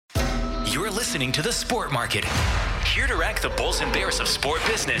You're listening to The Sport Market. Here to rank the bulls and bears of sport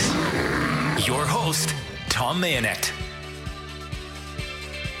business. Your host, Tom Mayonet.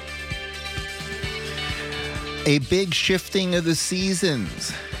 A big shifting of the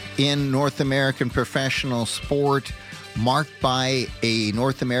seasons in North American professional sport, marked by a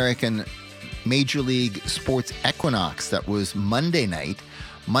North American Major League Sports equinox that was Monday night.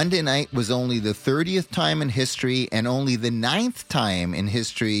 Monday night was only the 30th time in history and only the 9th time in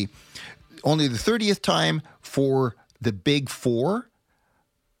history, only the 30th time for the Big Four.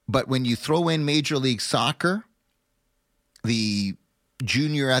 But when you throw in Major League Soccer, the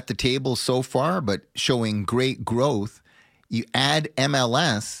junior at the table so far, but showing great growth, you add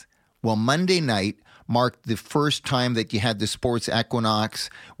MLS, well, Monday night marked the first time that you had the sports equinox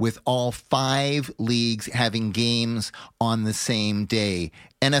with all 5 leagues having games on the same day.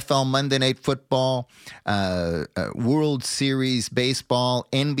 NFL Monday Night Football, World Series Baseball,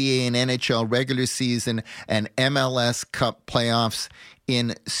 NBA and NHL regular season, and MLS Cup playoffs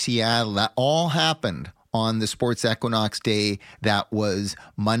in Seattle. That all happened on the Sports Equinox Day that was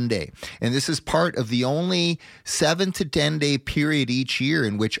Monday. And this is part of the only 7 to 10 day period each year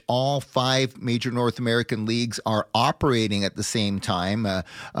in which all 5 major North American leagues are operating at the same time,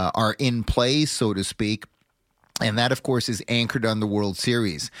 are in play, so to speak. And that, of course, is anchored on the World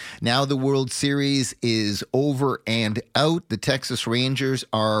Series. Now the World Series is over and out. The Texas Rangers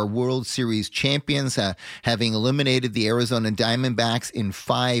are World Series champions, having eliminated the Arizona Diamondbacks in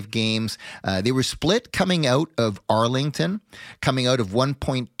 5 games. They were split coming out of Arlington, coming out of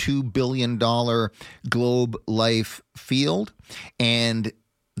 $1.2 billion Globe Life Field. And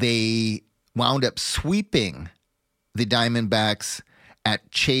they wound up sweeping the Diamondbacks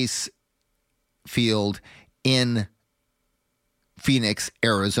at Chase Field in Phoenix,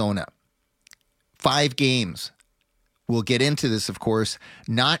 Arizona. 5 games. We'll get into this, of course.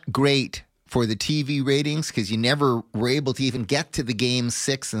 Not great for the TV ratings because you never were able to even get to the games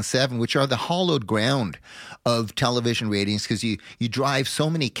 6 and 7, which are the hallowed ground of television ratings because you drive so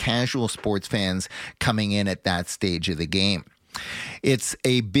many casual sports fans coming in at that stage of the game. It's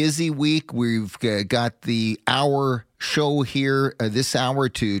a busy week. We've got the hour show here this hour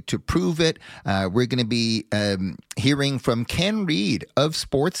to prove it. We're going to be hearing from Ken Reid of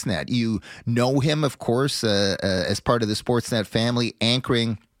Sportsnet. You know him, of course, as part of the Sportsnet family,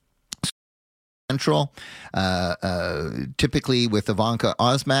 anchoring Central, typically with Ivanka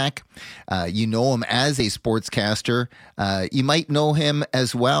Osmak. You know him as a sportscaster. You might know him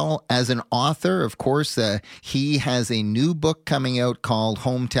as well as an author. Of course, he has a new book coming out called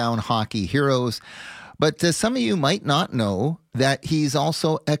Hometown Hockey Heroes. But some of you might not know that he's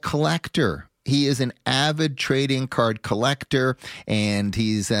also a collector. He is an avid trading card collector, and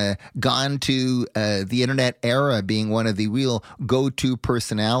he's gone to the internet era being one of the real go-to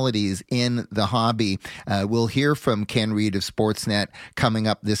personalities in the hobby. We'll hear from Ken Reid of Sportsnet coming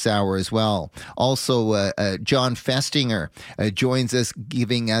up this hour as well. Also, John Festinger joins us,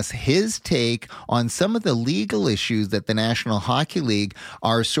 giving us his take on some of the legal issues that the National Hockey League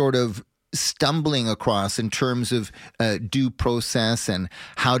are sort of stumbling across in terms of due process and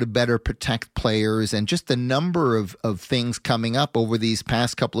how to better protect players and just the number of things coming up over these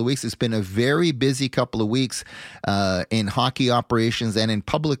past couple of weeks. It's been a very busy couple of weeks in hockey operations and in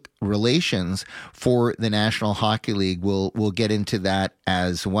public relations for the National Hockey League. We'll get into that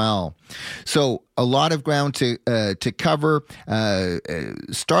as well. So a lot of ground to cover,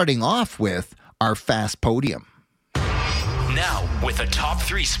 starting off with our Fast Podium. Now, with the top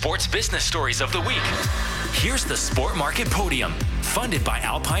 3 sports business stories of the week, here's the Sport Market Podium, funded by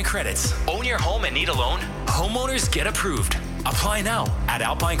Alpine Credits. Own your home and need a loan? Homeowners get approved. Apply now at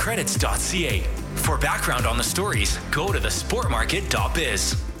alpinecredits.ca. For background on the stories, go to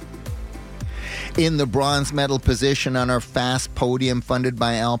thesportmarket.biz. In the bronze medal position on our Fast Podium, funded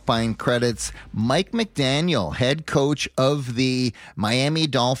by Alpine Credits, Mike McDaniel, head coach of the Miami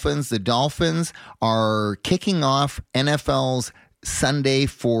Dolphins. The Dolphins are kicking off NFL's Sunday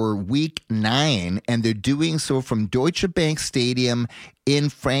for Week 9, and they're doing so from Deutsche Bank Stadium in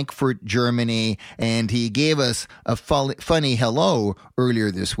Frankfurt, Germany. And he gave us a funny hello earlier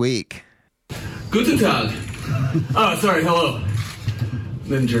this week. Guten Tag. Oh, sorry, hello.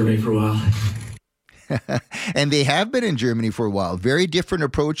 Been in Germany for a while. And they have been in Germany for a while. Very different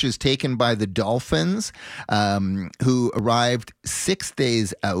approaches taken by the Dolphins, who arrived 6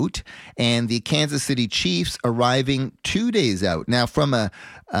 days out, and the Kansas City Chiefs arriving 2 days out. Now, from a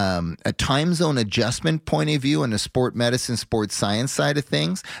time zone adjustment point of view and a sport medicine, sports science side of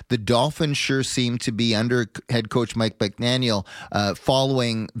things, the Dolphins sure seem to be, under head coach Mike McDaniel,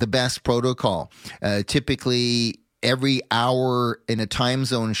 following the best protocol. Typically, every hour in a time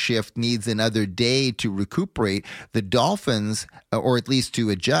zone shift needs another day to recuperate. The Dolphins, or at least to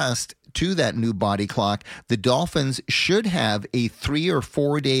adjust to that new body clock, the Dolphins should have a 3 or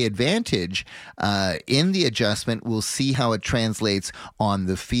 4 day advantage in the adjustment. We'll see how it translates on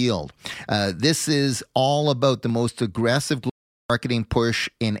the field. This is all about the most aggressive marketing push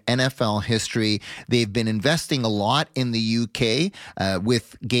in NFL history. They've been investing a lot in the UK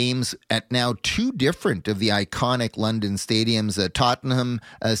with games at now 2 different of the iconic London stadiums, Tottenham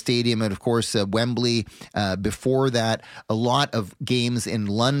Stadium and, of course, Wembley. Before that, a lot of games in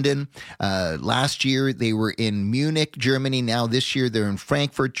London. Last year, they were in Munich, Germany. Now this year, they're in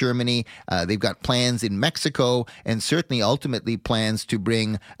Frankfurt, Germany. They've got plans in Mexico and certainly ultimately plans to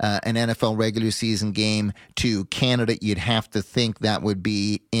bring an NFL regular season game to Canada. You'd have to think that would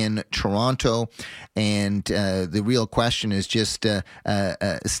be in Toronto. And the real question is just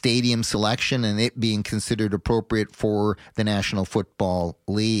stadium selection and it being considered appropriate for the National Football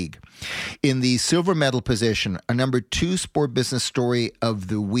League. In the silver medal position, our number 2 sport business story of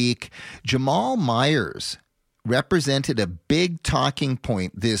the week, Jamal Myers represented a big talking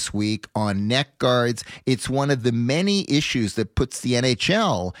point this week on neck guards. It's one of the many issues that puts the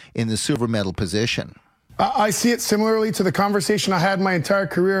NHL in the silver medal position. I see it similarly to the conversation I had my entire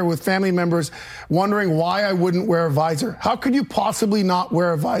career with family members wondering why I wouldn't wear a visor. How could you possibly not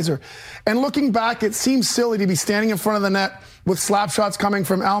wear a visor? And looking back, it seems silly to be standing in front of the net with slap shots coming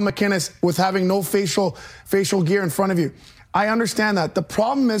from Al McInnes with having no facial gear in front of you. I understand that. The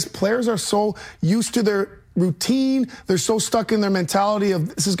problem is players are so used to their routine, they're so stuck in their mentality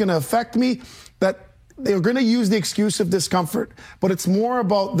of this is going to affect me, that they're going to use the excuse of discomfort. But it's more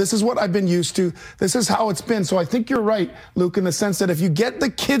about this is what I've been used to. This is how it's been. So I think you're right, Luke, in the sense that if you get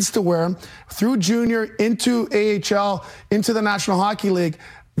the kids to wear them through junior into AHL, into the National Hockey League,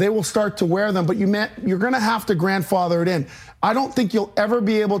 they will start to wear them. But you're going to have to grandfather it in. I don't think you'll ever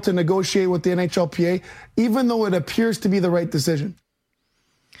be able to negotiate with the NHLPA, even though it appears to be the right decision.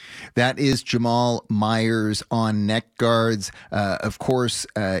 That is Jamal Myers on neck guards. Of course,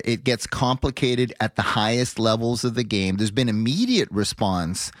 it gets complicated at the highest levels of the game. There's been immediate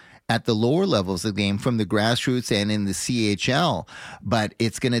response at the lower levels of the game from the grassroots and in the CHL, but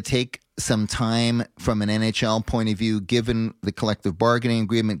it's going to take some time from an NHL point of view, given the collective bargaining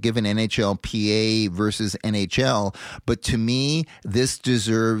agreement, given NHLPA versus NHL. But to me, this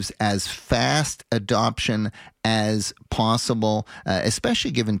deserves as fast adoption as possible,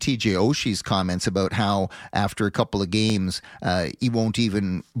 especially given TJ Oshie's comments about how after a couple of games, he won't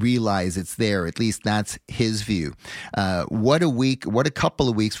even realize it's there. At least that's his view. What a couple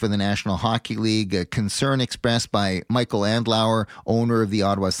of weeks for the National Hockey League. A concern expressed by Michael Andlauer, owner of the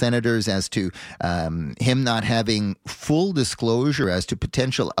Ottawa Senators, as to him not having full disclosure as to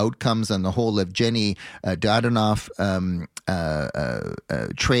potential outcomes on the whole Evgeny Dadonov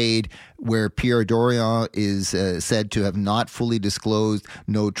trade, where Pierre Dorion is said to have not fully disclosed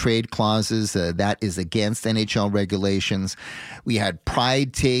no trade clauses. That is against NHL regulations. We had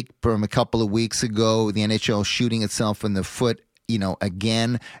Pride Take from a couple of weeks ago, the NHL shooting itself in the foot,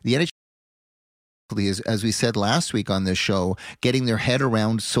 again. The NHL, as we said last week on this show, getting their head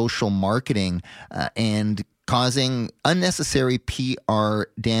around social marketing and causing unnecessary PR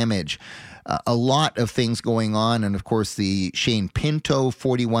damage. A lot of things going on, and of course the Shane Pinto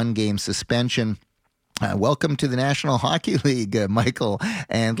 41-game suspension. Welcome to the National Hockey League, Michael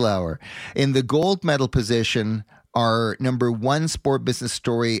Andlauer. In the gold medal position, our number 1 sport business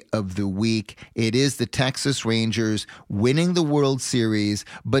story of the week, it is the Texas Rangers winning the World Series,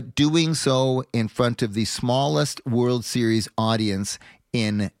 but doing so in front of the smallest World Series audience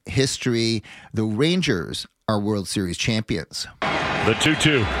in history. The Rangers are World Series champions. The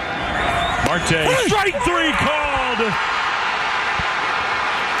 2-2. Marte, strike 3 called.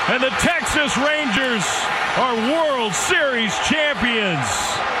 And the Texas Rangers are World Series champions.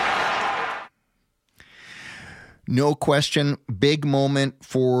 No question, big moment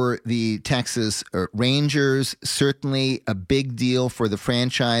for the Texas Rangers. Certainly a big deal for the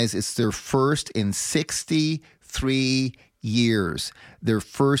franchise. It's their first in 63 years, their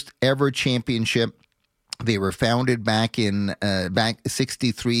first ever championship. They were founded back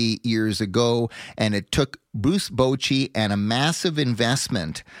 63 years ago, and it took Bruce Bochy and a massive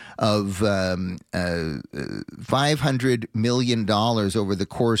investment of $500 million over the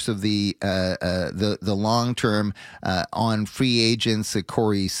course of the long term on free agents,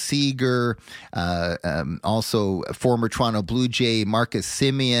 Corey Seager, also former Toronto Blue Jay Marcus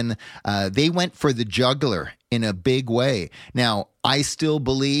Semien. They went for the jugular in a big way. Now, I still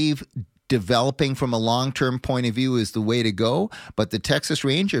believe developing from a long-term point of view is the way to go, but the Texas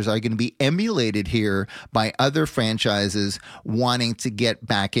Rangers are going to be emulated here by other franchises wanting to get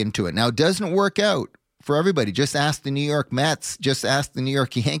back into it. Now, it doesn't work out for everybody. Just ask the New York Mets, just ask the New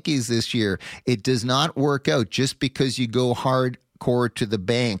York Yankees this year. It does not work out just because you go hardcore to the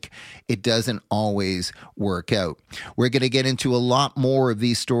bank. It doesn't always work out. We're going to get into a lot more of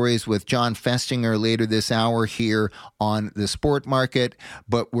these stories with John Festinger later this hour here on the Sport Market,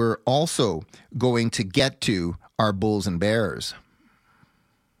 but we're also going to get to our Bulls and Bears.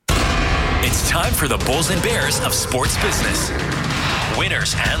 It's time for the Bulls and Bears of sports business.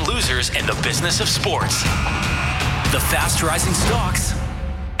 Winners and losers in the business of sports. The fast-rising stocks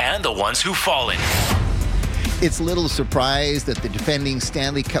and the ones who've fallen. It's little surprise that the defending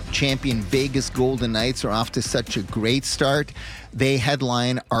Stanley Cup champion Vegas Golden Knights are off to such a great start. They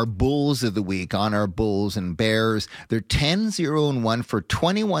headline our Bulls of the Week on our Bulls and Bears. They're 10-0-1 for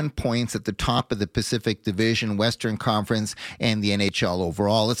 21 points at the top of the Pacific Division, Western Conference, and the NHL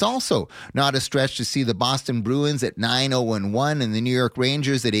overall. It's also not a stretch to see the Boston Bruins at 9-0-1 and the New York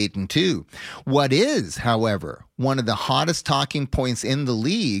Rangers at 8-2. What is, however, one of the hottest talking points in the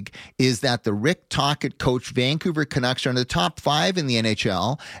league is that the Rick Tocchet coached Vancouver Canucks are in the top 5 in the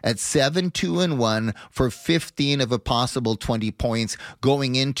NHL at 7-2-1 for 15 of a possible 20 points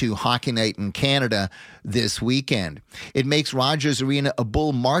going into Hockey Night in Canada this weekend. It makes Rogers Arena a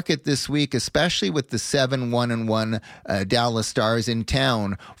bull market this week, especially with the 7-1-1 Dallas Stars in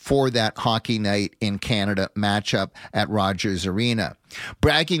town for that Hockey Night in Canada matchup at Rogers Arena.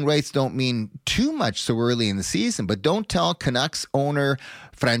 Bragging rights don't mean too much so early in the season, but don't tell Canucks owner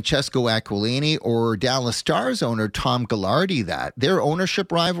Francesco Aquilini or Dallas Stars owner Tom Ghilardi that. Their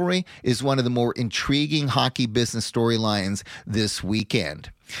ownership rivalry is one of the more intriguing hockey business storylines this weekend.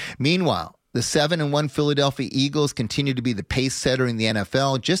 Meanwhile, the 7-1 Philadelphia Eagles continue to be the pace setter in the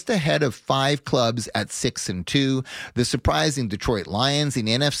NFL, just ahead of 5 clubs at 6-2. The surprising Detroit Lions in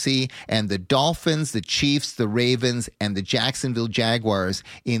the NFC, and the Dolphins, the Chiefs, the Ravens, and the Jacksonville Jaguars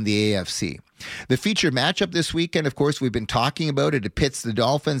in the AFC. The featured matchup this weekend, of course, we've been talking about it. It pits the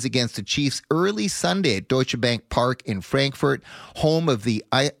Dolphins against the Chiefs early Sunday at Deutsche Bank Park in Frankfurt, home of the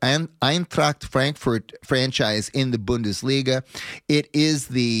Eintracht Frankfurt franchise in the Bundesliga. It is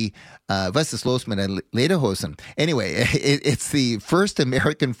the was ist los mit den Lederhosen? Anyway, it's the first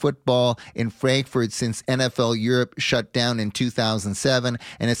American football in Frankfurt since NFL Europe shut down in 2007,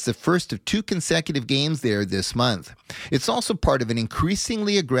 and it's the first of 2 consecutive games there this month. It's also part of an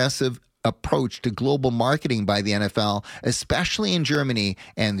increasingly aggressive approach to global marketing by the NFL, especially in Germany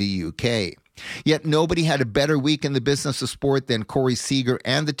and the UK. Yet nobody had a better week in the business of sport than Corey Seager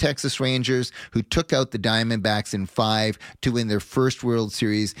and the Texas Rangers, who took out the Diamondbacks in 5 to win their first World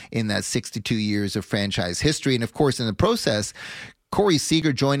Series in that 62 years of franchise history. And of course, in the process, Corey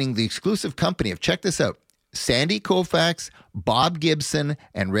Seager joining the exclusive company of, check this out, Sandy Koufax, Bob Gibson,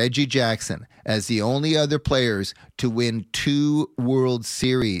 and Reggie Jackson as the only other players to win 2 World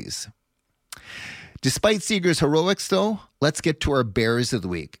Series. Despite Seager's heroics, though, let's get to our Bears of the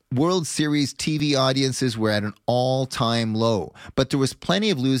Week. World Series TV audiences were at an all-time low, but there was plenty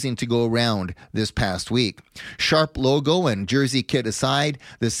of losing to go around this past week. Sharp logo and jersey kit aside,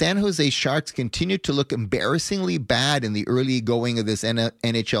 the San Jose Sharks continued to look embarrassingly bad in the early going of this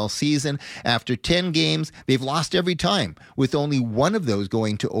NHL season. After 10 games, they've lost every time, with only one of those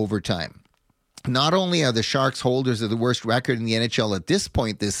going to overtime. Not only are the Sharks holders of the worst record in the NHL at this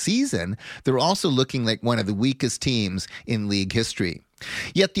point this season, they're also looking like one of the weakest teams in league history.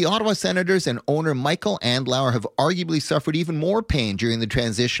 Yet the Ottawa Senators and owner Michael Andlauer have arguably suffered even more pain during the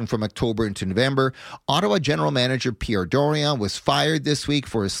transition from October into November. Ottawa general manager Pierre Dorion was fired this week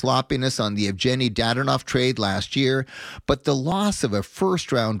for his sloppiness on the Evgeny Dadonov trade last year, but the loss of a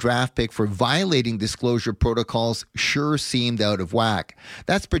first-round draft pick for violating disclosure protocols sure seemed out of whack.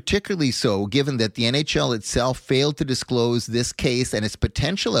 That's particularly so given that the NHL itself failed to disclose this case and its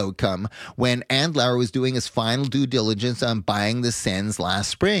potential outcome when Andlauer was doing his final due diligence on buying the Sens last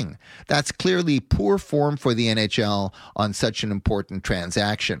spring. That's clearly poor form for the NHL on such an important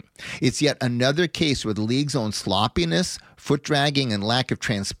transaction. It's yet another case where the league's own sloppiness, foot dragging, and lack of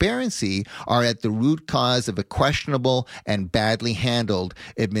transparency are at the root cause of a questionable and badly handled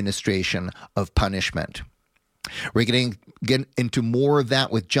administration of punishment. We're going to get into more of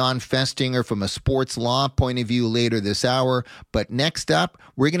that with John Festinger from a sports law point of view later this hour. But next up,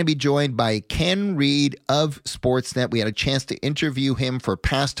 we're going to be joined by Ken Reid of Sportsnet. We had a chance to interview him for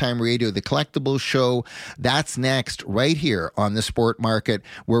Pastime Radio, the collectibles show. That's next, right here on the Sport Market,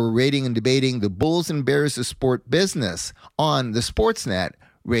 where we're rating and debating the Bulls and Bears of sport business on the Sportsnet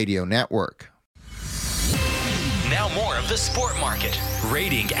Radio Network. Now more of the Sport Market,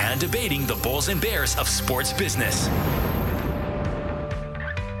 rating and debating the bulls and bears of sports business.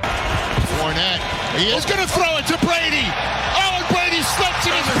 Fournette, he is going to throw it to Brady. Oh, and Brady slips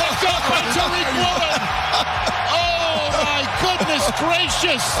and is picked up by Tariq Woolen. Oh, my goodness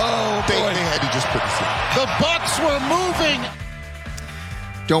gracious. Oh, boy. They had to just put this in. The Bucs were moving.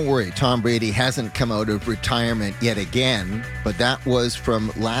 Don't worry, Tom Brady hasn't come out of retirement yet again, but that was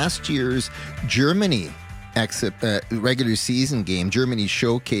from last year's Germany regular season game, Germany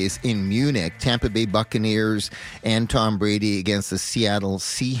showcase in Munich, Tampa Bay Buccaneers and Tom Brady against the Seattle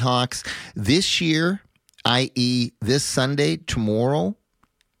Seahawks. This year, i.e. this Sunday, tomorrow,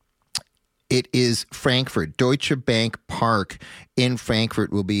 it is Frankfurt. Deutsche Bank Park in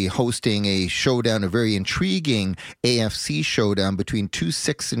Frankfurt will be hosting a showdown, a very intriguing AFC showdown between two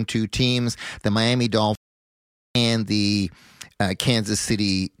 6-2 teams, the Miami Dolphins and the Kansas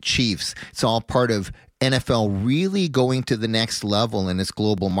City Chiefs. It's all part of NFL really going to the next level in its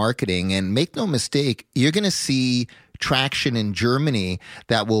global marketing. And make no mistake, you're going to see traction in Germany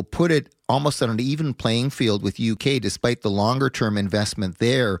that will put it almost on an even playing field with UK, despite the longer-term investment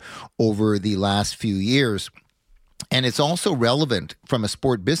there over the last few years. And it's also relevant from a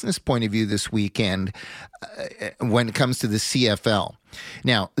sport business point of view this weekend when it comes to the CFL.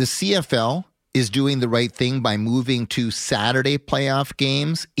 Now, the CFL is doing the right thing by moving to Saturday playoff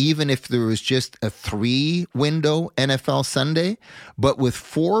games, even if there was just a 3-window NFL Sunday. But with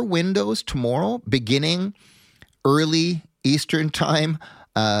 4 windows tomorrow, beginning early Eastern time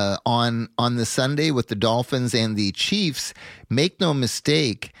on the Sunday with the Dolphins and the Chiefs, make no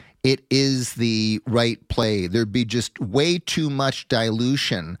mistake, it is the right play. There'd be just way too much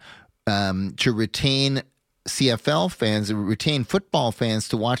dilution to retain CFL fans, retain football fans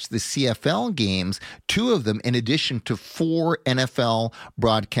to watch the CFL games, 2 of them in addition to 4 NFL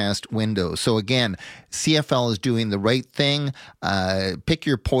broadcast windows. So again, CFL is doing the right thing. Pick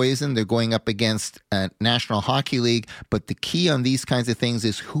your poison. They're going up against National Hockey League. But the key on these kinds of things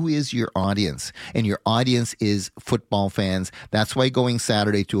is who is your audience? And your audience is football fans. That's why going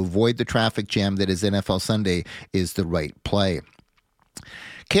Saturday to avoid the traffic jam that is NFL Sunday is the right play.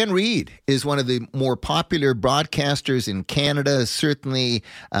 Ken Reid is one of the more popular broadcasters in Canada, certainly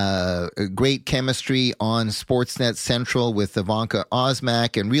great chemistry on Sportsnet Central with Ivanka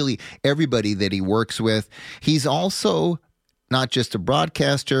Osmak and really everybody that he works with. He's also not just a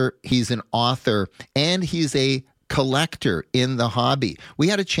broadcaster, he's an author, and he's a collector in the hobby. We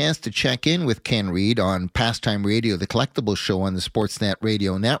had a chance to check in with Ken Reid on Pastime Radio, the collectible show on the Sportsnet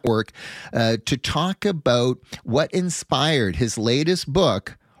Radio Network, to talk about what inspired his latest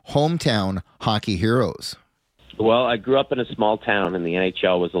book, Hometown Hockey Heroes. Well, I grew up in a small town, and the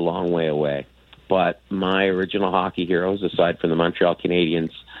NHL was a long way away. But my original hockey heroes, aside from the Montreal Canadiens,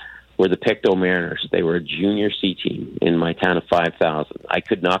 were the Pictou Mariners. They were a junior C team in my town of 5,000. I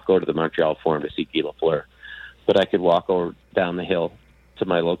could not go to the Montreal Forum to see Guy Lafleur, but I could walk over down the hill to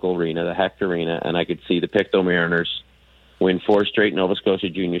my local arena, the Hecht Arena, and I could see the Pictou Mariners win 4 straight Nova Scotia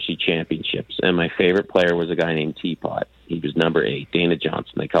Junior C championships. And my favorite player was a guy named Teapot. He was number 8, Dana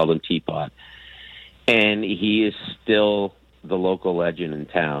Johnson. They called him Teapot. And he is still the local legend in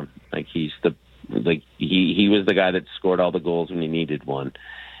town. He was the guy that scored all the goals when you needed one.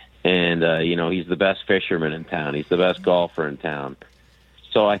 And he's the best fisherman in town. He's the best golfer in town.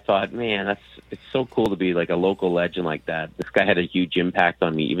 So I thought, man, it's so cool to be like a local legend like that. This guy had a huge impact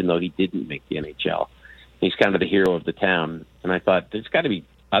on me, even though he didn't make the NHL. He's kind of the hero of the town. And I thought, there's got to be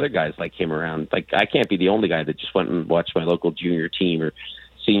other guys like him around. Like, I can't be the only guy that just went and watched my local junior team or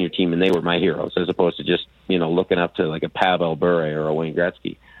senior team, and they were my heroes, as opposed to just, looking up to like a Pavel Bure or a Wayne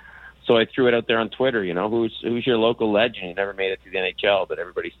Gretzky. So I threw it out there on Twitter, who's your local legend who never made it to the NHL, but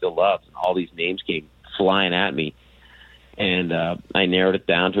everybody still loves? And all these names came flying at me. And I narrowed it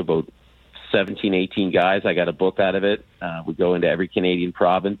down to about 17, 18 guys. I got a book out of it. We go into every Canadian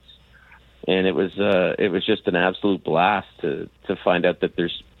province. And it was just an absolute blast to find out that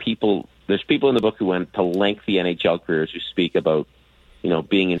there's people in the book who went to lengthy NHL careers who speak about,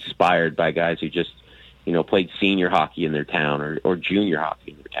 being inspired by guys who just, played senior hockey in their town or junior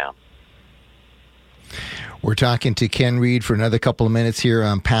hockey in their town. We're talking to Ken Reid for another couple of minutes here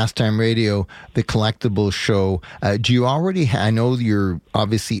on Pastime Radio, the collectible show. Do you already I know you're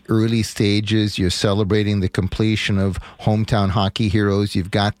obviously early stages. You're celebrating the completion of Hometown Hockey Heroes. You've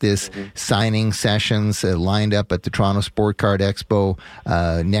got this signing sessions lined up at the Toronto Sport Card Expo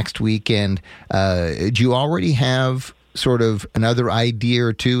next weekend. Do you already have sort of another idea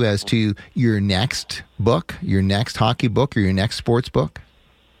or two as to your next book, your next hockey book, or your next sports book?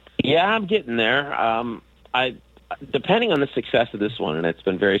 Yeah, I'm getting there. Depending on the success of this one, and it's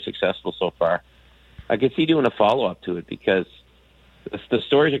been very successful so far, I could see doing a follow-up to it because the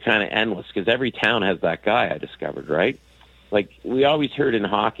stories are kind of endless because every town has that guy I discovered, right? Like, we always heard in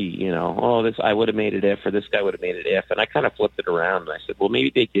hockey, this I would have made it if, or this guy would have made it if. And I kind of flipped it around, and I said, well, maybe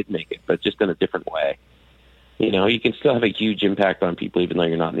they did make it, but just in a different way. You can still have a huge impact on people even though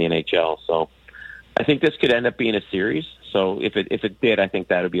you're not in the NHL. So I think this could end up being a series. So if it did, I think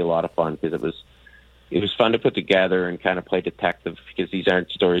that would be a lot of fun because it was fun to put together and kind of play detective because these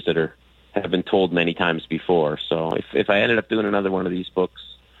aren't stories that have been told many times before. So if I ended up doing another one of these books,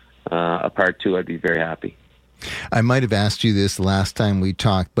 a part 2, I'd be very happy. I might have asked you this last time we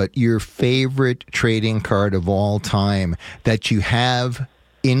talked, but your favorite trading card of all time that you have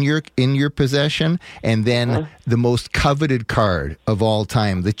in your possession, and then the most coveted card of all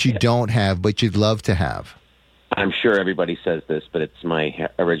time that you don't have but you'd love to have. I'm sure everybody says this, but it's my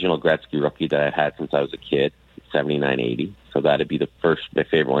original Gretzky rookie that I've had since I was a kid, 79-80. So that'd be my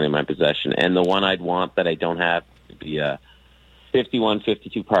favorite one in my possession. And the one I'd want that I don't have would be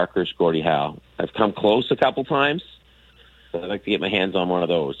 51-52 Parker's Gordie Howe. I've come close a couple times, but I'd like to get my hands on one of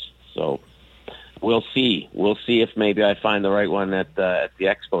those. So we'll see. We'll see if maybe I find the right one at the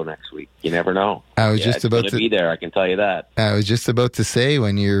Expo next week. You never know. It's going to be there, I can tell you that. I was just about to say,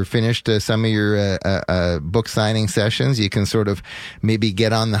 when you're finished some of your book signing sessions, you can sort of maybe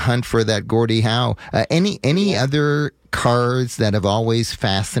get on the hunt for that Gordie Howe. Any other cards that have always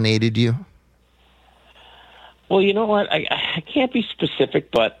fascinated you? Well, you know what? I can't be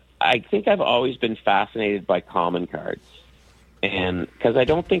specific, but I think I've always been fascinated by common cards. And because I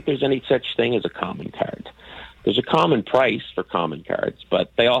don't think there's any such thing as a common card. There's a common price for common cards,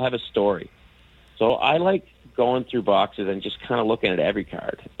 but they all have a story. So I like going through boxes and just kind of looking at every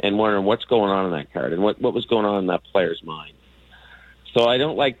card and wondering what's going on in that card and what was going on in that player's mind. So I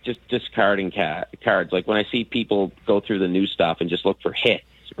don't like just discarding cards. Like when I see people go through the new stuff and just look for hits,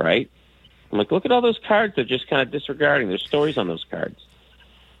 right? I'm like, look at all those cards. They're just kind of disregarding. There's stories on those cards.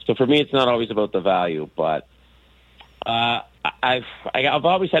 So for me, it's not always about the value, but I've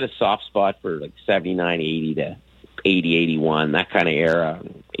always had a soft spot for like 79, 80 to 80, 81, that kind of era.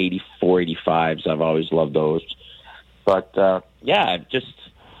 84, 85s. I've always loved those. But I've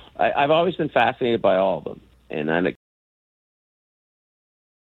always been fascinated by all of them, and I like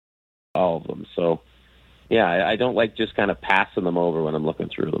all of them. So yeah, I don't like just kind of passing them over when I'm looking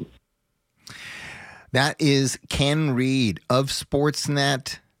through them. That is Ken Reid of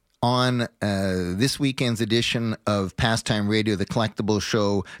Sportsnet on this weekend's edition of Pastime Radio, the collectible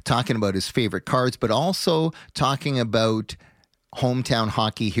show, talking about his favorite cards, but also talking about Hometown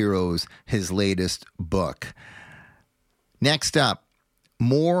Hockey Heroes, his latest book. Next up,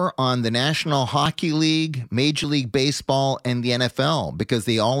 more on the National Hockey League, Major League Baseball, and the NFL, because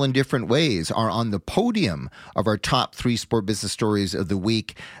they all in different ways are on the podium of our top 3 sport business stories of the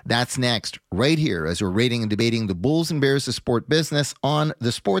week. That's next, right here, as we're rating and debating the Bulls and Bears of sport business on the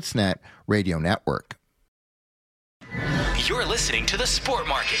Sportsnet Radio Network. You're listening to The Sport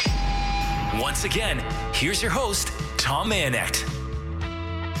Market. Once again, here's your host, Tom Mayenknecht.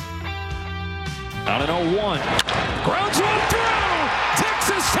 On an 0-1. Grounds one through!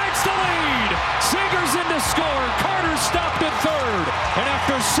 Texas takes the lead. Seager's in to score. Carter stopped at third. And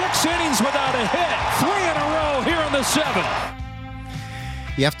after 6 innings without a hit, 3 in a row here in the 7th.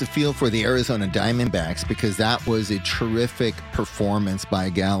 You have to feel for the Arizona Diamondbacks because that was a terrific performance by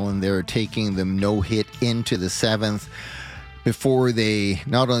Gallen. They're taking them no hit into the 7th before they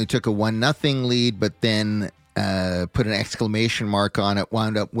not only took a 1-0 lead, but then put an exclamation mark on it,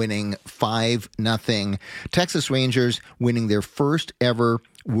 wound up winning 5-0. Texas Rangers winning their first ever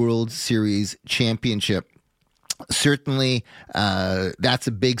World Series championship. Certainly, that's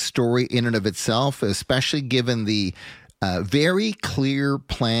a big story in and of itself, especially given the very clear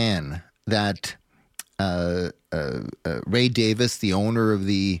plan that Ray Davis, the owner of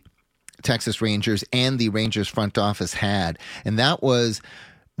the Texas Rangers, and the Rangers front office had. And that was,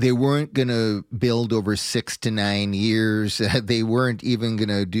 they weren't going to build over 6 to 9 years. They weren't even going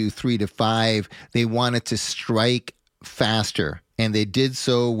to do 3 to 5. They wanted to strike faster. And they did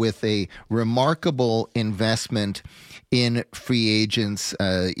so with a remarkable investment in free agents,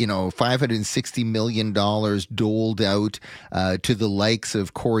 $560 million doled out to the likes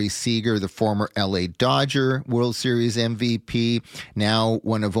of Corey Seager, the former LA Dodger World Series MVP, now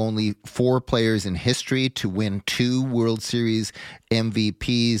one of only 4 players in history to win 2 World Series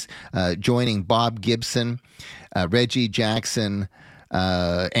MVPs, joining Bob Gibson, Reggie Jackson,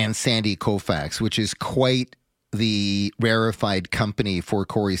 and Sandy Koufax, which is quite the rarefied company for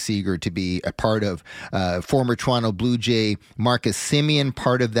Corey Seager to be a part of. Former Toronto Blue Jay Marcus Semien,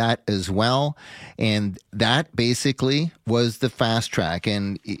 part of that as well. And that basically was the fast track.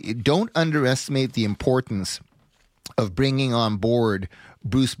 And don't underestimate the importance of bringing on board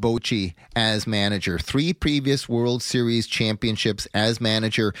Bruce Bochy as manager. 3 previous World Series championships as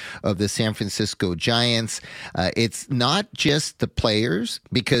manager of the San Francisco Giants. It's not just the players,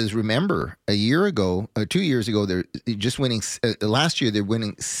 because remember, 2 years ago, they're just winning. Last year, they're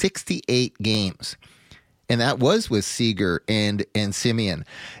winning 68 games. And that was with Seager and Semien.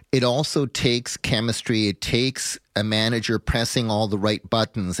 It also takes chemistry. It takes a manager pressing all the right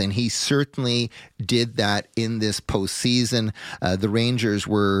buttons. And he certainly did that in this postseason. The Rangers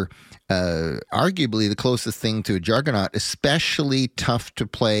were arguably the closest thing to a juggernaut, especially tough to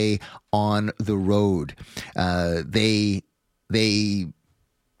play on the road. They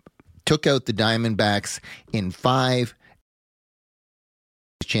took out the Diamondbacks in 5.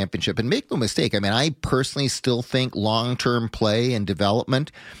 Championship. And make no mistake, I mean, I personally still think long-term play and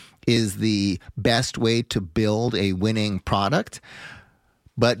development is the best way to build a winning product.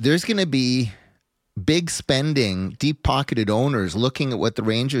 But there's going to be big spending, deep-pocketed owners looking at what the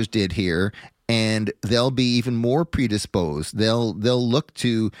Rangers did here, and they'll be even more predisposed. They'll look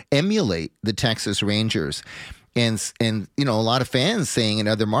to emulate the Texas Rangers. And you know, a lot of fans saying in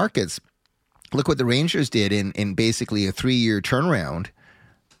other markets, look what the Rangers did in basically a 3-year turnaround.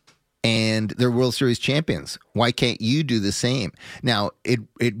 And they're World Series champions. Why can't you do the same? Now, it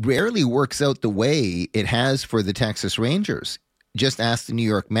rarely works out the way it has for the Texas Rangers. Just ask the New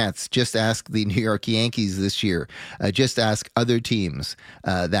York Mets. Just ask the New York Yankees this year. Just ask other teams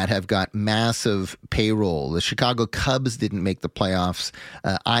that have got massive payroll. The Chicago Cubs didn't make the playoffs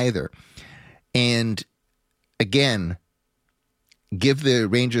either. And again, give the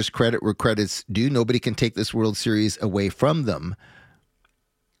Rangers credit where credit's due. Nobody can take this World Series away from them.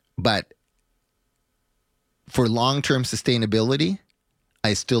 But for long-term sustainability,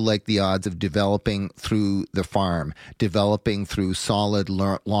 I still like the odds of developing through the farm, developing through solid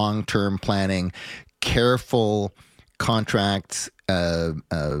long-term planning, careful contracts,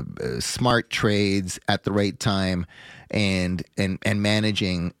 smart trades at the right time, and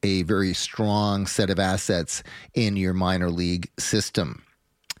managing a very strong set of assets in your minor league system.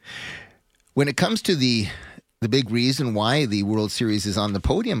 When it comes to the big reason why the World Series is on the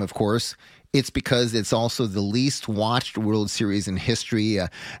podium, of course, it's because it's also the least watched World Series in history,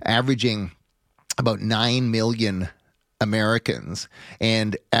 averaging about 9 million Americans.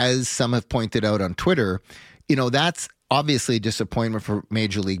 And as some have pointed out on Twitter, you know, that's obviously a disappointment for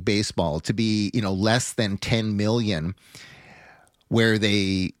Major League Baseball to be, you know, less than 10 million, where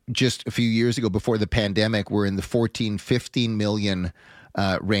they just a few years ago before the pandemic were in the 14, 15 million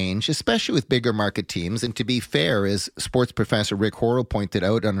range, especially with bigger market teams. And to be fair, as sports professor Rick Horrow pointed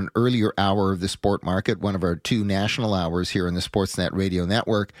out on an earlier hour of the Sport Market, one of our 2 national hours here in the Sportsnet radio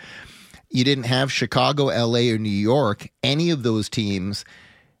network, you didn't have Chicago, LA, or New York, any of those teams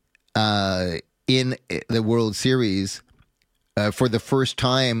in the World Series for the first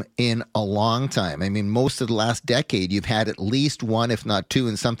time in a long time. I mean, most of the last decade, you've had at least 1, if not 2,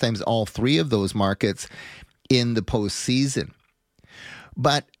 and sometimes all 3 of those markets in the postseason.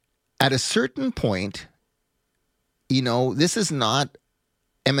 But at a certain point, you know, this is not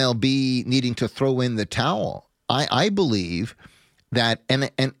MLB needing to throw in the towel. I believe that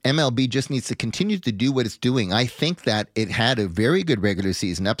MLB just needs to continue to do what it's doing. I think that it had a very good regular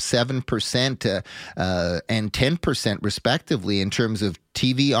season, up 7% and 10% respectively in terms of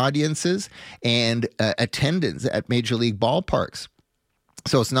TV audiences and attendance at major league ballparks.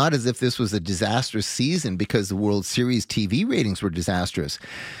 So it's not as if this was a disastrous season because the World Series TV ratings were disastrous.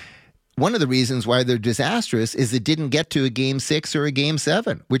 One of the reasons why they're disastrous is it didn't get to a Game 6 or a Game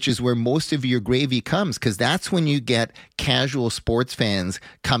 7, which is where most of your gravy comes, because that's when you get casual sports fans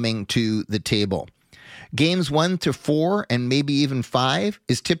coming to the table. Games 1 to 4 and maybe even 5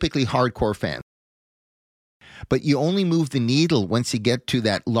 is typically hardcore fans. But you only move the needle once you get to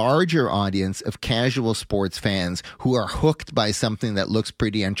that larger audience of casual sports fans who are hooked by something that looks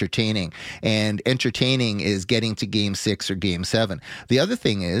pretty entertaining. And entertaining is getting to Game 6 or Game 7. The other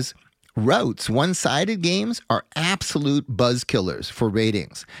thing is, routes, one-sided games are absolute buzz killers for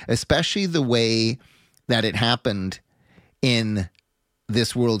ratings, especially the way that it happened in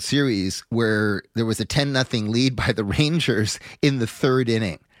this World Series where there was a 10-0 lead by the Rangers in the 3rd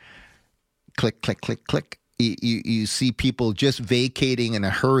inning. Click, click, click, click. You see people just vacating in a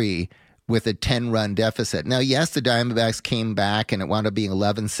hurry with a 10-run deficit. Now, yes, the Diamondbacks came back and it wound up being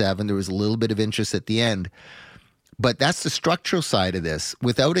 11-7. There was a little bit of interest at the end. But that's the structural side of this.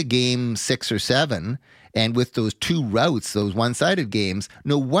 Without a game 6 or 7, and with those 2 routes, those one-sided games,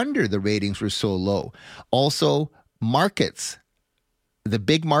 no wonder the ratings were so low. Also, markets. The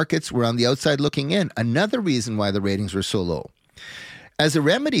big markets were on the outside looking in. Another reason why the ratings were so low. As a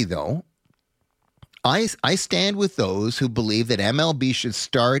remedy, though, I stand with those who believe that MLB should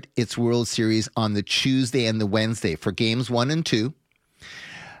start its World Series on the Tuesday and the Wednesday for games 1 and 2.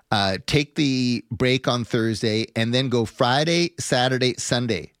 Take the break on Thursday and then go Friday, Saturday,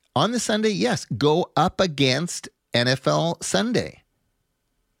 Sunday. On the Sunday, yes, go up against NFL Sunday.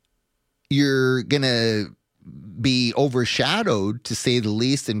 You're going to be overshadowed, to say the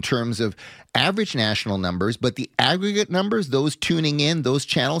least, in terms of average national numbers, but the aggregate numbers, those tuning in, those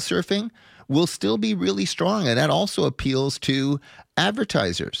channel surfing, will still be really strong, and that also appeals to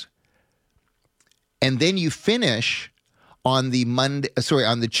advertisers. And then you finish on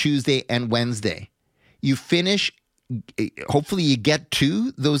the Tuesday and Wednesday. You finish, hopefully you get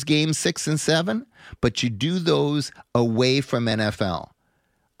to those games 6 and 7, but you do those away from NFL.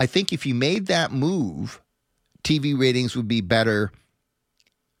 I think if you made that move, TV ratings would be better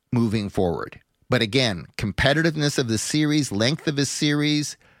moving forward. But again, competitiveness of the series, length of a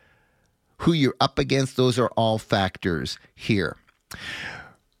series, who you're up against, those are all factors here.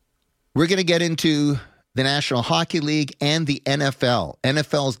 We're going to get into the National Hockey League and the NFL.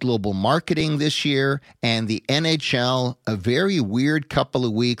 NFL's global marketing this year, and the NHL, a very weird couple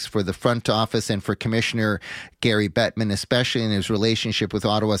of weeks for the front office and for Commissioner Gary Bettman, especially in his relationship with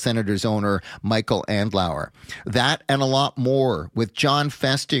Ottawa Senators owner Michael Andlauer. That and a lot more with John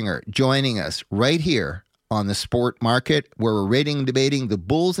Festinger joining us right here on the Sport Market, where we're rating and debating the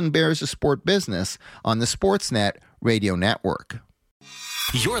Bulls and Bears of sport business on the Sportsnet Radio Network.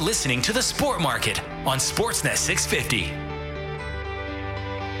 You're listening to the Sport Market on Sportsnet 650.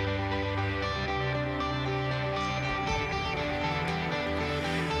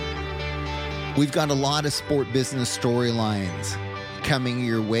 We've got a lot of sport business storylines coming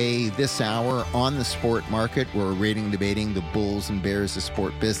your way this hour on the Sport Market. We're rating and debating the Bulls and Bears of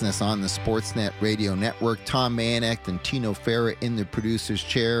sport business on the Sportsnet Radio Network. Tom Mayanek and Tino Farah in the producer's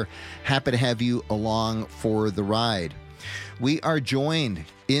chair. Happy to have you along for the ride. We are joined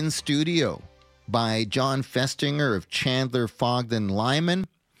in studio by John Festinger of Chandler, Fogden, Lyman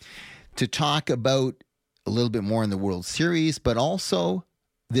to talk about a little bit more in the World Series, but also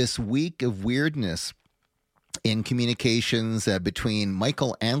this week of weirdness in communications between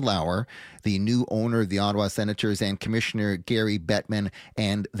Michael Andlauer, the new owner of the Ottawa Senators, and Commissioner Gary Bettman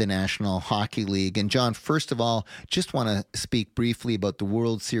and the National Hockey League. And John, first of all, just want to speak briefly about the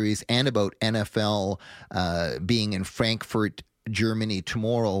World Series and about NFL being in Frankfurt, Germany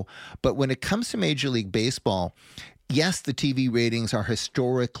tomorrow. But when it comes to Major League Baseball, yes, the TV ratings are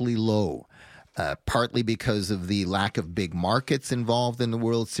historically low. Partly because of the lack of big markets involved in the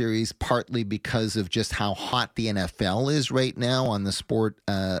World Series, partly because of just how hot the NFL is right now on the sport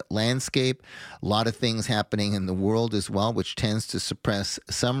landscape. A lot of things happening in the world as well, which tends to suppress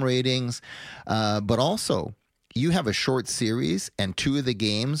some ratings. But also, you have a short series and 2 of the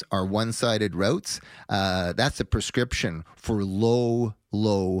games are one-sided routes. That's a prescription for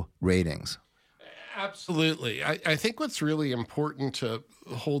low ratings. Absolutely. I think what's really important to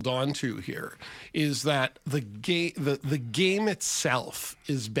hold on to here is that the game itself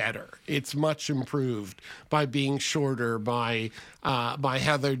is better. It's much improved by being shorter, by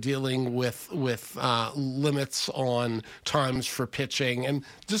how they're dealing with limits on times for pitching, and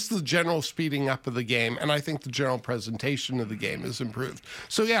just the general speeding up of the game. And I think the general presentation of the game is improved.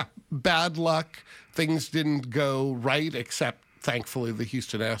 So yeah, bad luck. Things didn't go right, except thankfully, the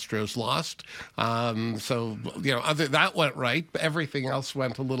Houston Astros lost. That went right. Everything else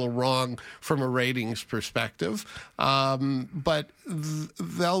went a little wrong from a ratings perspective. But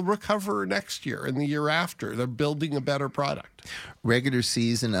they'll recover next year and the year after. They're building a better product. Regular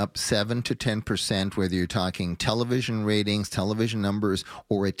season up 7 to 10%, whether you're talking television ratings, television numbers,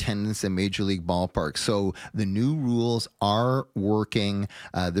 or attendance at Major League ballparks. So the new rules are working.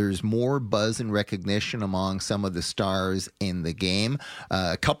 There's more buzz and recognition among some of the stars in the game.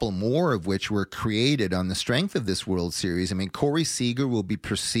 A couple more of which were created on the strength of this World Series. I mean, Corey Seager will be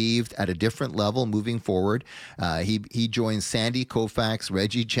perceived at a different level moving forward. He joins Sandy Koufax,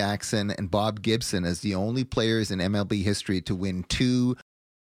 Reggie Jackson, and Bob Gibson as the only players in MLB history to win 2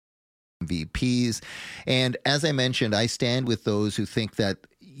 MVPs. And as I mentioned, I stand with those who think that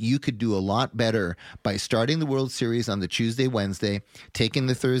you could do a lot better by starting the World Series on the Tuesday, Wednesday, taking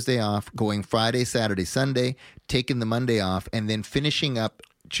the Thursday off, going Friday, Saturday, Sunday, taking the Monday off, and then finishing up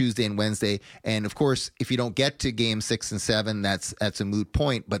Tuesday and Wednesday. And of course, if you don't get to game 6 and 7, that's a moot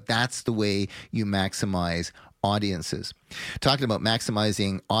point, but that's the way you maximize audiences. Talking about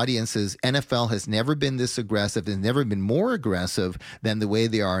maximizing audiences, NFL has never been this aggressive and never been more aggressive than the way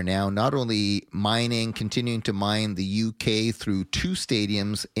they are now. Not only continuing to mine the UK through 2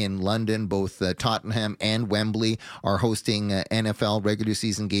 stadiums in London, both Tottenham and Wembley are hosting NFL regular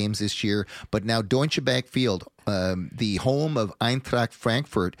season games this year, but now Deutsche Bank Field, the home of Eintracht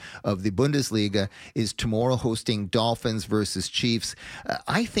Frankfurt of the Bundesliga, is tomorrow hosting Dolphins versus Chiefs.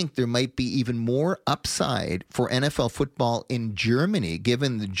 I think there might be even more upside for NFL football in Germany,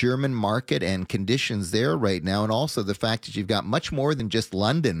 given the German market and conditions there right now, and also the fact that you've got much more than just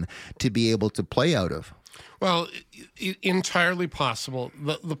London to be able to play out of. Well, entirely possible.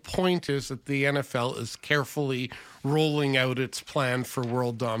 The point is that the NFL is carefully rolling out its plan for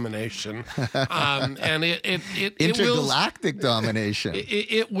world domination, and it intergalactic domination.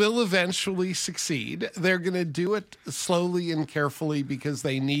 It will eventually succeed. They're going to do it slowly and carefully because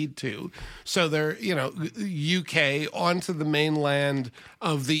they need to. So they're, UK onto the mainland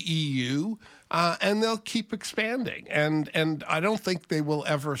of the EU. And they'll keep expanding, and I don't think they will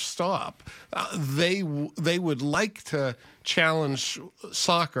ever stop. They would like to challenge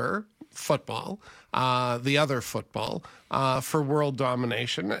football, the other football, for world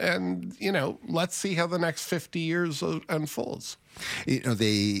domination, and let's see how the next 50 years unfolds.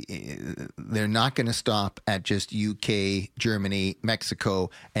 They're not going to stop at just UK, Germany, Mexico,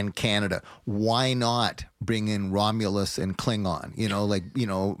 and Canada. Why not bring in Romulus and Klingon?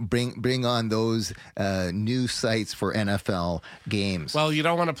 Bring on those new sites for NFL games. Well, you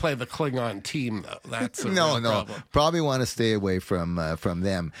don't want to play the Klingon team, though. That's a real problem. Probably want to stay away from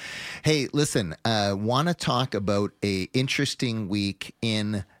them. Hey, listen, want to talk about a interesting week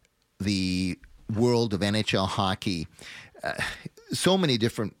in the world of NHL hockey. So many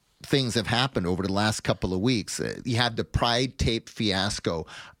different things have happened over the last couple of weeks. You had the Pride tape fiasco.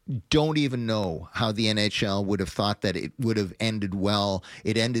 Don't even know how the NHL would have thought that it would have ended well.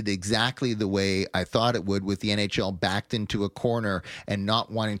 It ended exactly the way I thought it would, with the NHL backed into a corner and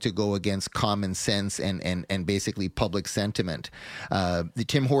not wanting to go against common sense and basically public sentiment. The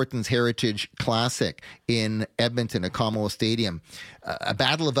Tim Hortons Heritage Classic in Edmonton at Commonwealth Stadium. A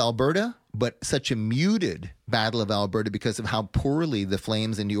Battle of Alberta, but such a muted Battle of Alberta because of how poorly the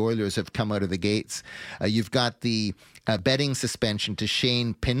Flames and the Oilers have come out of the gates. You've got the betting suspension to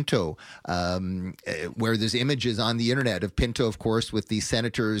Shane Pinto, where there's images on the internet of Pinto, of course, with the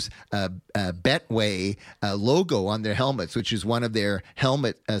Senators' Betway logo on their helmets, which is one of their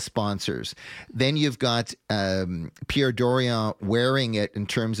helmet sponsors. Then you've got Pierre Dorion wearing it in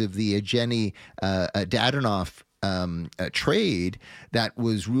terms of the Evgeny Dadonov trade that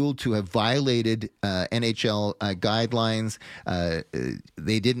was ruled to have violated NHL guidelines.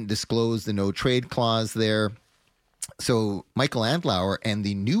 They didn't disclose the no trade clause there. So Michael Andlauer and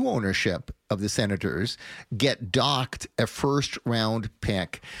the new ownership of the Senators get docked a first-round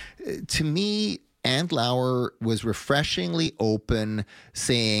pick. To me, Andlauer was refreshingly open,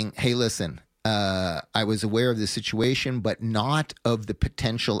 saying, hey, listen, I was aware of the situation, but not of the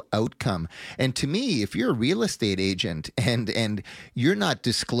potential outcome. And to me, if you're a real estate agent and you're not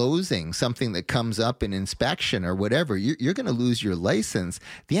disclosing something that comes up in inspection or whatever, you're going to lose your license.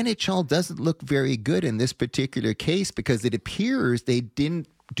 The NHL doesn't look very good in this particular case because it appears they didn't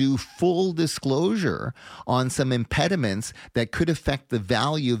do full disclosure on some impediments that could affect the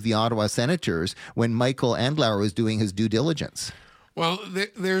value of the Ottawa Senators when Michael Andlauer was doing his due diligence. Well,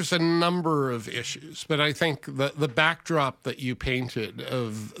 there's a number of issues, but I think the backdrop that you painted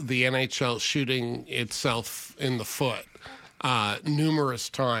of the NHL shooting itself in the foot numerous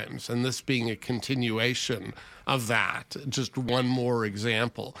times, and this being a continuation of that, just one more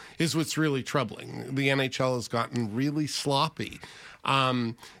example, is what's really troubling. The NHL has gotten really sloppy.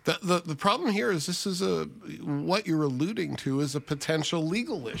 The problem here is this is what you're alluding to is a potential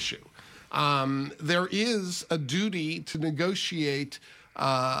legal issue. There is a duty to negotiate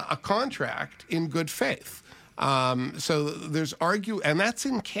a contract in good faith. So there's and that's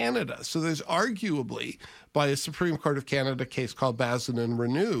in Canada. So there's arguably, by a Supreme Court of Canada case called Bazin and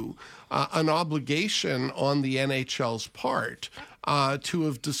Renew, an obligation on the NHL's part to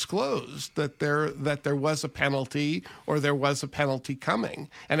have disclosed that there was a penalty or there was a penalty coming,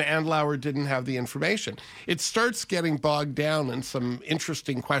 and Andlauer didn't have the information. It starts getting bogged down in some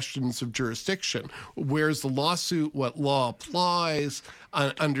interesting questions of jurisdiction. Where's the lawsuit? What law applies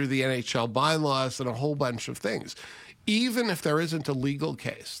under the NHL bylaws, and a whole bunch of things. Even if there isn't a legal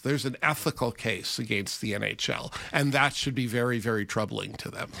case, there's an ethical case against the NHL, and that should be very, very troubling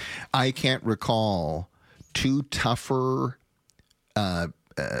to them. I can't recall two tougher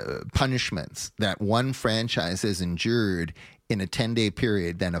punishments that one franchise has endured in a 10-day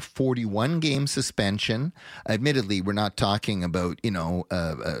period than a 41-game suspension. Admittedly, we're not talking about,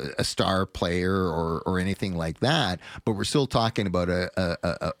 a star player or anything like that, but we're still talking about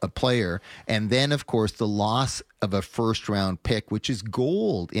a player. And then, of course, the loss of a first-round pick, which is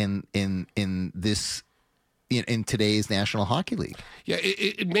gold in this. In today's National Hockey League. Yeah,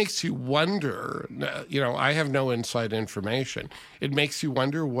 it makes you wonder, I have no inside information. It makes you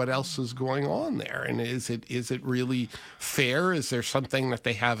wonder what else is going on there. And is it really fair? Is there something that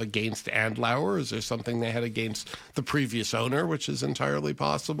they have against Andlauer? Is there something they had against the previous owner, which is entirely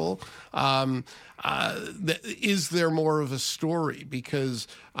possible? Is there more of a story? Because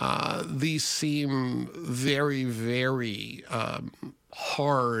these seem very, very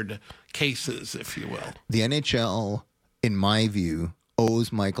hard cases, if you will. The NHL, in my view,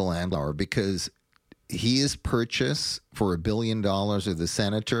 owes Michael Andlauer because his purchase for $1 billion of the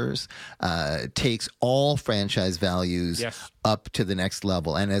Senators takes all franchise values up to the next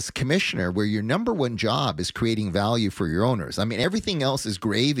level. And as commissioner, where your number one job is creating value for your owners, I mean, everything else is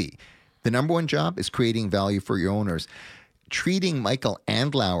gravy. The number one job is creating value for your owners. Treating Michael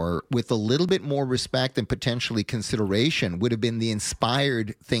Andlauer with a little bit more respect and potentially consideration would have been the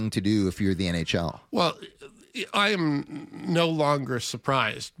inspired thing to do if you're the NHL. Well, I am no longer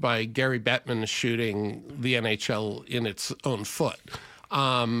surprised by Gary Bettman shooting the NHL in its own foot.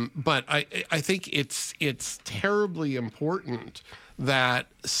 But I think it's terribly important that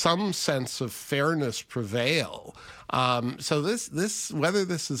some sense of fairness prevail. So this whether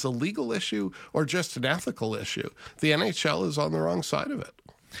this is a legal issue or just an ethical issue, the NHL is on the wrong side of it.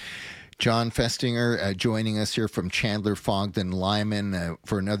 John Festinger joining us here from Chandler, Fogden, Lyman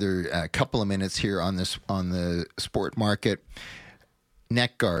for another couple of minutes here on the sport market.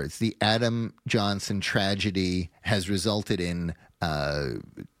 Neck guards. The Adam Johnson tragedy has resulted in the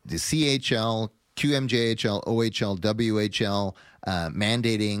CHL, QMJHL, OHL, WHL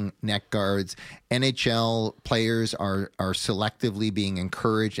mandating neck guards. NHL players are selectively being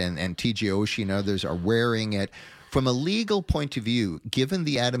encouraged, and TJ Oshie and others are wearing it. From a legal point of view, given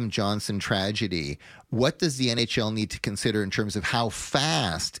the Adam Johnson tragedy, what does the NHL need to consider in terms of how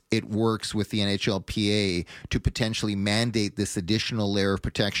fast it works with the NHLPA to potentially mandate this additional layer of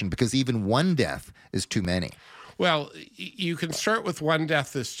protection? Because even one death is too many. Well, you can start with one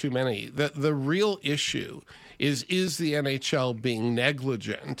death is too many. The real issue is the NHL being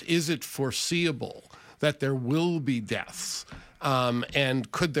negligent? Is it foreseeable that there will be deaths? And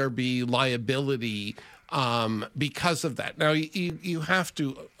could there be liability because of that? Now, you have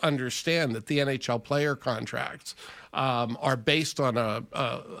to understand that the NHL player contracts are based on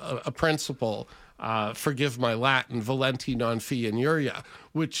a principle, forgive my Latin, valenti non fieriuria,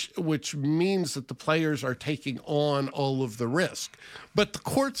 which means that the players are taking on all of the risk. But the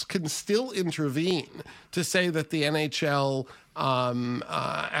courts can still intervene to say that the NHL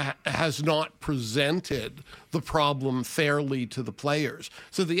has not presented the problem fairly to the players.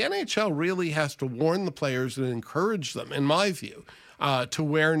 So the NHL really has to warn the players and encourage them, in my view, to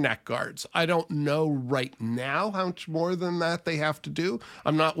wear neck guards. I don't know right now how much more than that they have to do.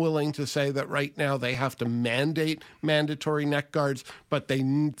 I'm not willing to say that right now they have to mandate mandatory neck guards, but they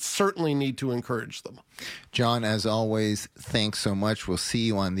certainly need to encourage them. John, as always, thanks so much. We'll see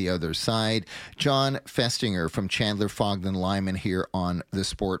you on the other side. John Festinger from Chandler, Fogden, Lyman here on The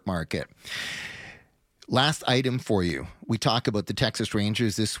Sport Market. Last item for you. We talk about the Texas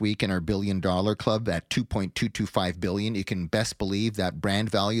Rangers this week in our $1 billion club at $2.225 billion. You can best believe that brand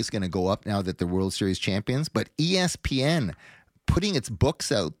value is going to go up now that they're World Series champions. But ESPN putting its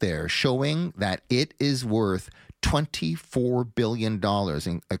books out there showing that it is worth $24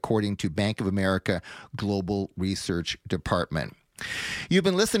 billion, according to Bank of America Global Research Department. You've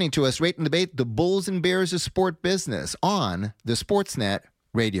been listening to us rate and debate the Bulls and Bears of sport business on the Sportsnet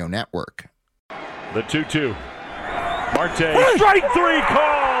Radio Network. The 2-2. Marte, strike three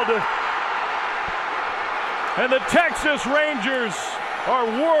called. And the Texas Rangers are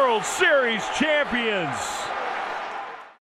World Series champions.